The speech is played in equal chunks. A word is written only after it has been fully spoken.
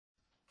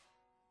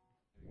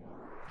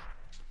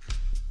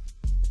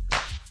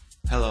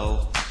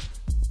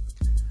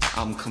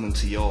I'm coming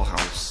to your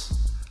house.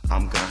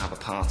 I'm gonna have a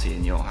party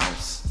in your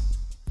house.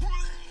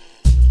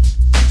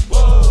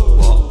 Whoa,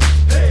 What?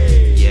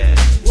 hey, Yeah.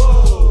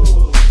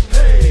 whoa,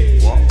 hey,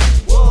 What?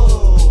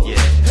 whoa,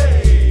 Yeah.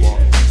 hey, What?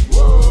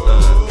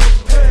 whoa,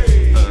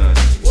 hey,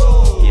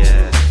 whoa,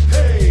 Yeah.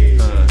 hey,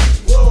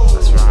 whoa,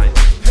 That's right.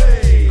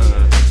 hey,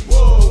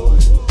 whoa,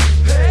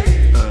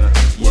 hey,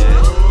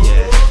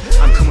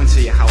 Yeah. I'm coming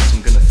to your house,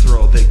 I'm gonna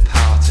throw a big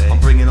party. I'm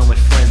bringing all my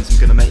friends, I'm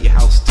gonna make your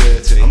house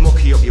dirty. I'll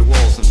mucky up your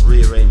walls and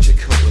rearrange your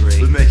cutlery.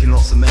 We're making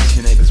lots of mess,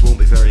 your neighbours won't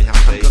be very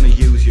happy. I'm gonna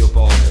use your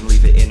board and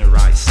leave it in a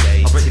right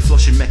state. I'll break your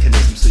flushing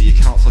mechanism so you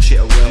can't flush it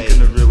away. I'm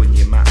gonna ruin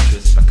your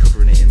mattress by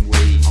covering it in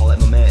weed. I'll let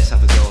my mates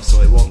have a go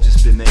so it won't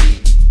just be me.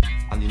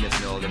 And you never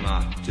know, they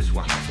might just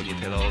whack off on your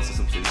pillows or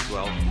something as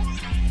well.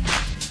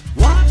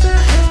 What the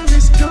hell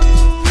is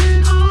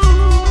going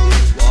on?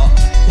 What?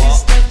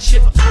 Is that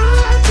your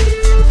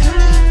idea of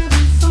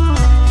having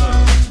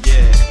fun?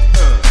 Yeah.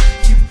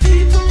 You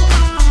people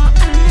are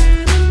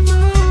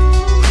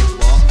animals.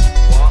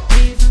 What?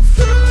 Leaving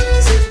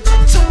floaters in the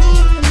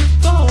toilet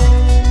bowl.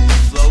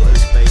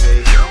 Floaters,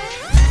 baby.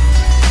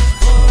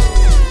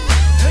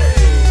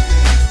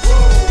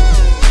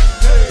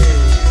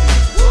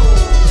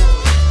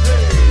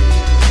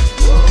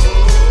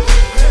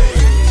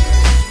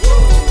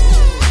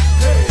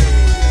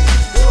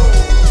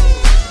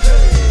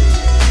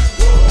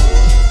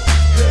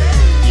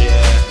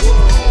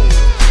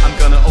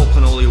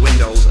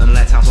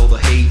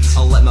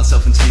 I'll let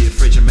myself into your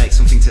fridge and make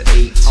something to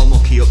eat. I'll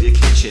mucky up your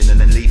kitchen and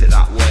then leave it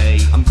that way.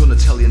 I'm gonna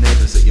tell your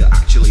neighbours that you're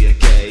actually a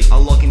gay.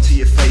 I'll log into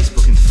your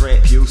Facebook and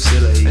frape you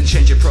silly, and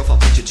change your profile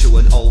picture to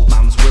an old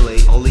man's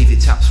willy. I'll leave your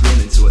taps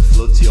running so it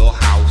floods your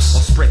house.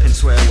 I'll spray in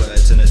swear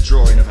words and a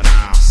drawing of an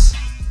arse.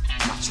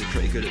 I'm actually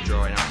pretty good at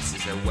drawing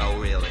asses, they're well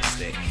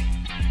realistic.